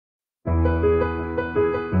You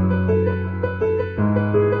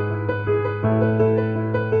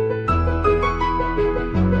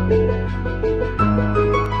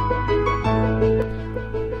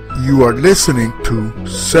are listening to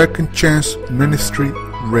Second Chance Ministry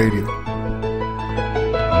Radio.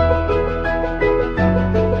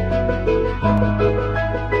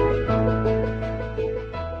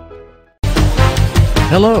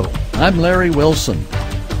 Hello, I'm Larry Wilson.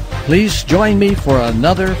 Please join me for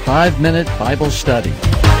another 5-minute Bible study.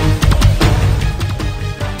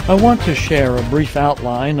 I want to share a brief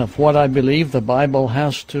outline of what I believe the Bible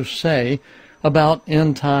has to say about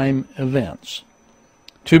end-time events.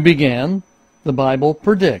 To begin, the Bible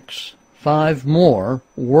predicts 5 more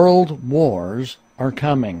world wars are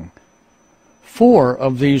coming. 4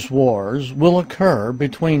 of these wars will occur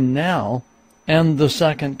between now and the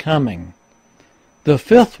second coming. The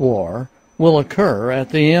 5th war will occur at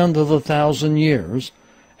the end of the 1,000 years,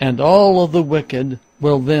 and all of the wicked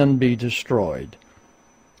will then be destroyed.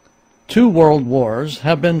 2 world wars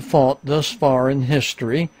have been fought thus far in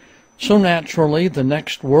history, so naturally the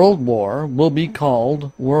next world war will be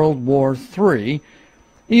called World War III,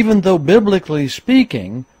 even though biblically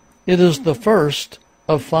speaking, it is the first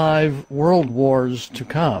of 5 world wars to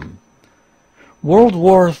come. World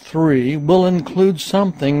War III will include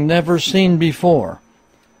something never seen before.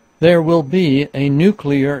 There will be a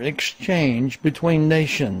nuclear exchange between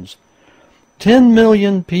nations. 10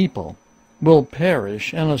 million people will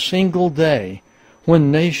perish in a single day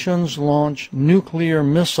when nations launch nuclear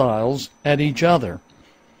missiles at each other.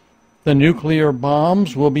 The nuclear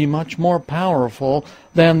bombs will be much more powerful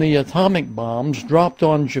than the atomic bombs dropped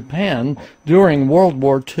on Japan during World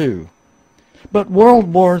War II. But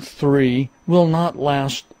World War III will not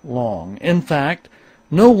last long. In fact,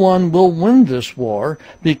 no one will win this war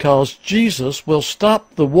because Jesus will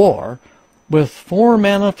stop the war with 4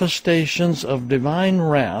 manifestations of divine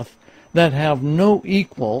wrath that have no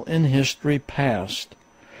equal in history past.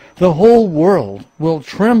 The whole world will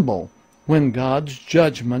tremble when God's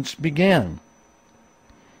judgments begin.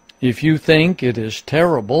 If you think it is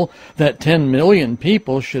terrible that 10 million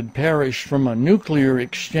people should perish from a nuclear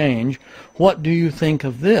exchange, what do you think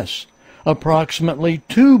of this? Approximately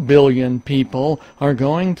 2 billion people are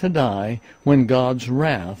going to die when God's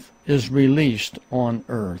wrath is released on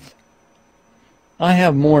earth. I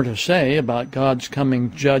have more to say about God's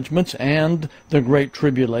coming judgments and the Great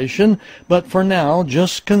Tribulation, but for now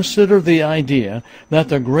just consider the idea that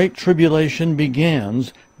the Great Tribulation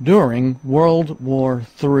begins during World War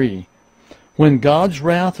III. When God's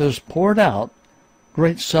wrath is poured out,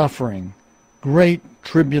 great suffering, great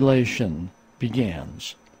tribulation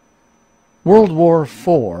begins. World War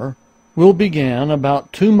IV will begin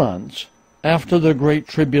about 2 months after the Great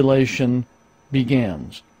Tribulation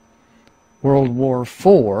begins. World War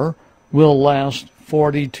IV will last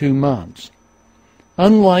 42 months.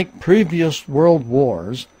 Unlike previous world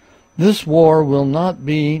wars, this war will not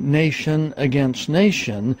be nation against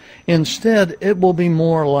nation. Instead, it will be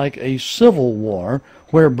more like a civil war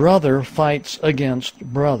where brother fights against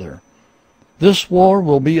brother. This war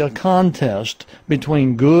will be a contest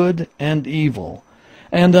between good and evil,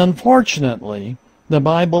 and unfortunately, the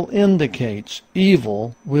Bible indicates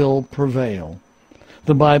evil will prevail.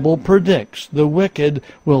 The Bible predicts the wicked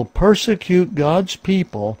will persecute God's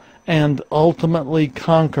people and ultimately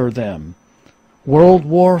conquer them. World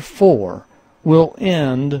War IV will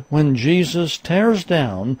end when Jesus tears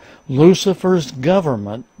down Lucifer's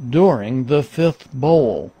government during the 5th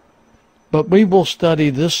bowl. But we will study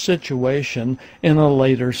this situation in a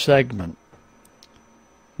later segment.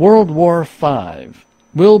 World War V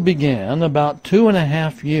will begin about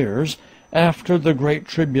 2.5 years after the Great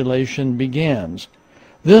Tribulation begins.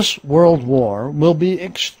 This world war will be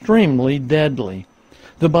extremely deadly.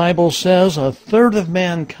 The Bible says 1/3 of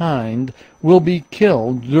mankind will be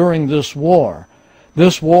killed during this war.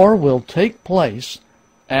 This war will take place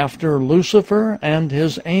after Lucifer and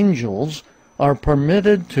his angels are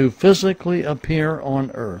permitted to physically appear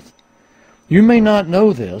on earth. You may not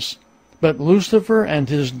know this, but Lucifer and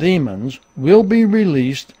his demons will be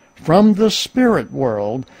released from the spirit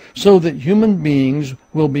world so that human beings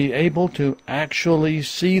will be able to actually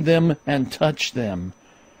see them and touch them.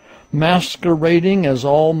 Masquerading as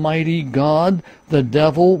Almighty God, the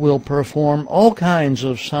devil will perform all kinds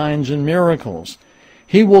of signs and miracles.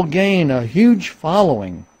 He will gain a huge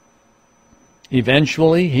following.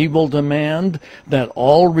 Eventually, he will demand that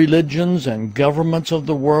all religions and governments of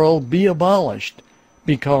the world be abolished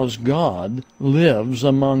because God lives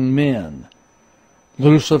among men.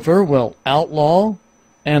 Lucifer will outlaw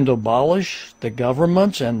and abolish the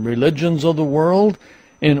governments and religions of the world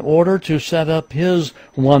in order to set up his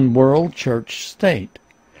one-world church state.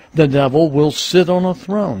 The devil will sit on a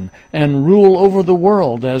throne and rule over the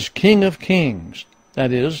world as King of Kings,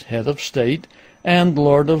 that is, head of state, and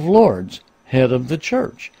Lord of Lords, head of the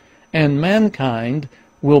church, and mankind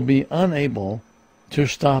will be unable to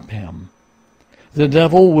stop him. The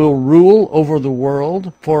devil will rule over the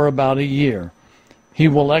world for about a year. He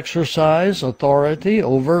will exercise authority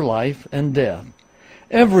over life and death.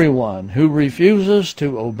 Everyone who refuses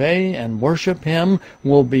to obey and worship him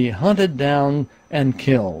will be hunted down and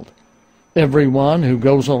killed. Everyone who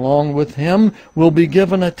goes along with him will be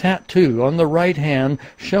given a tattoo on the right hand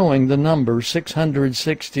showing the number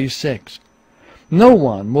 666. No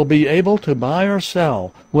one will be able to buy or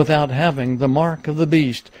sell without having the mark of the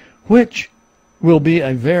beast, which will be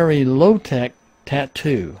a very low-tech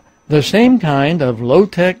tattoo, the same kind of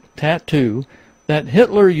low-tech tattoo that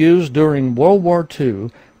Hitler used during World War II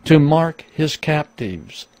to mark his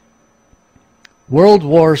captives. World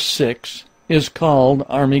War VI is called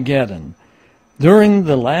Armageddon. During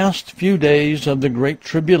the last few days of the Great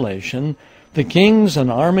Tribulation, the kings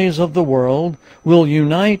and armies of the world will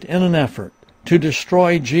unite in an effort to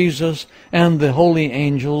destroy Jesus and the holy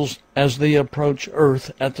angels as they approach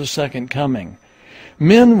earth at the second coming.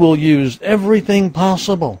 Men will use everything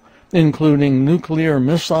possible, including nuclear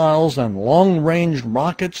missiles and long-range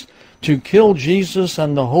rockets, to kill Jesus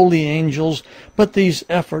and the holy angels, but these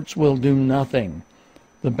efforts will do nothing.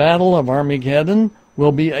 The Battle of Armageddon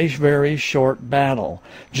will be a very short battle.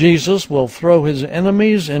 Jesus will throw his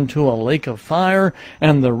enemies into a lake of fire,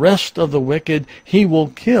 and the rest of the wicked he will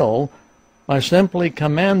kill by simply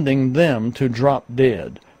commanding them to drop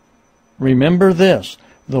dead. Remember this,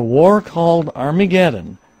 the war called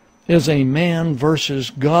Armageddon is a man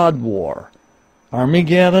versus God war.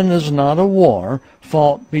 Armageddon is not a war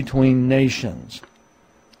fought between nations.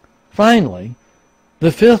 Finally,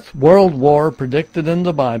 the fifth world war predicted in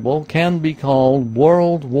the Bible can be called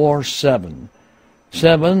World War VII.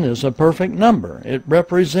 7 is a perfect number. It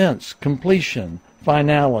represents completion,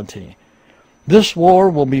 finality. This war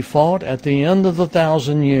will be fought at the end of the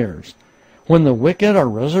 1,000 years, when the wicked are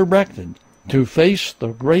resurrected to face the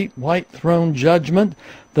great white throne judgment.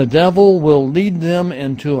 The devil will lead them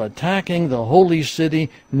into attacking the holy city,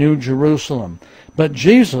 New Jerusalem. But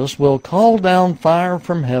Jesus will call down fire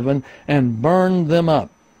from heaven and burn them up.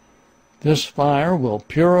 This fire will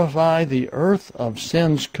purify the earth of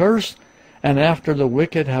sin's curse, and after the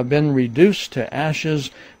wicked have been reduced to ashes,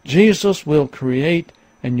 Jesus will create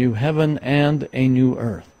a new heaven and a new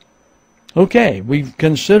earth. Okay, we've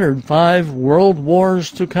considered 5 world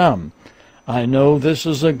wars to come. I know this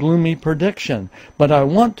is a gloomy prediction, but I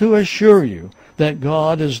want to assure you that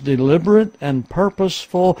God is deliberate and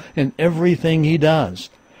purposeful in everything he does.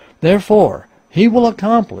 Therefore, he will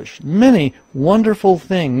accomplish many wonderful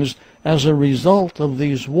things as a result of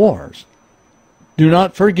these wars. Do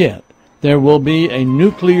not forget, there will be a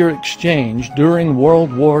nuclear exchange during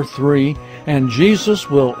World War III, and Jesus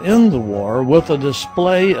will end the war with a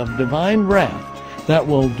display of divine wrath that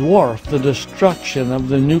will dwarf the destruction of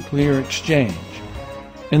the nuclear exchange.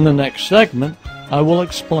 In the next segment, I will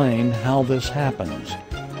explain how this happens.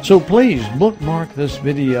 So please bookmark this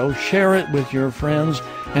video, share it with your friends,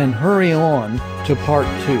 and hurry on to part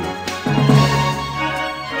 2.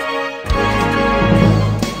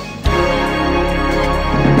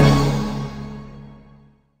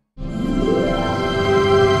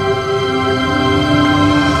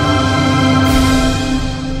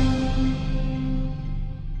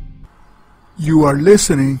 You are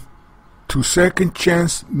listening to Second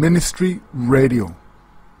Chance Ministry Radio.